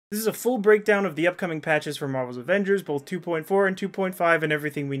This is a full breakdown of the upcoming patches for Marvel's Avengers, both 2.4 and 2.5, and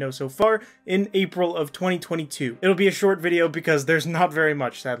everything we know so far in April of 2022. It'll be a short video because there's not very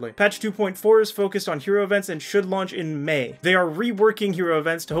much, sadly. Patch 2.4 is focused on hero events and should launch in May. They are reworking hero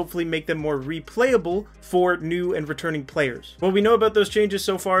events to hopefully make them more replayable for new and returning players. What we know about those changes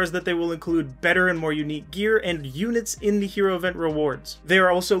so far is that they will include better and more unique gear and units in the hero event rewards. They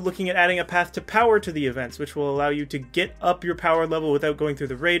are also looking at adding a path to power to the events, which will allow you to get up your power level without going through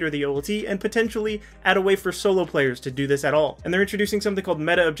the raid or the OLT, and potentially add a way for solo players to do this at all. And they're introducing something called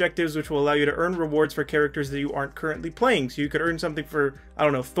meta objectives, which will allow you to earn rewards for characters that you aren't currently playing. So you could earn something for, I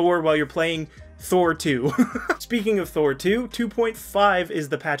don't know, Thor while you're playing Thor 2. Speaking of Thor 2, 2.5 is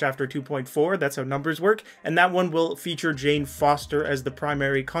the patch after 2.4, that's how numbers work, and that one will feature Jane Foster as the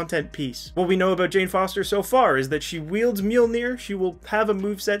primary content piece. What we know about Jane Foster so far is that she wields Mjolnir, she will have a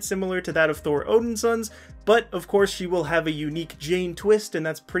moveset similar to that of Thor Odinson's, but of course she will have a unique Jane twist, and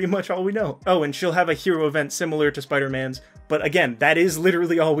that's pretty much all we know. Oh, and she'll have a hero event similar to Spider-Man's, but again, that is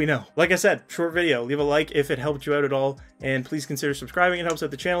literally all we know. Like I said, short video. Leave a like if it helped you out at all, and please consider subscribing. It helps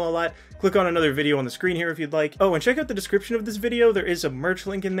out the channel a lot. Click on another video on the screen here if you'd like. Oh, and check out the description of this video. There is a merch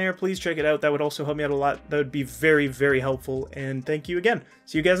link in there. Please check it out. That would also help me out a lot. That would be very, very helpful, and thank you again.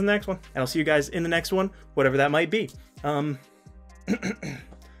 See you guys in the next one, and I'll see you guys in the next one, whatever that might be. Oh,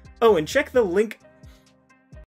 and check the link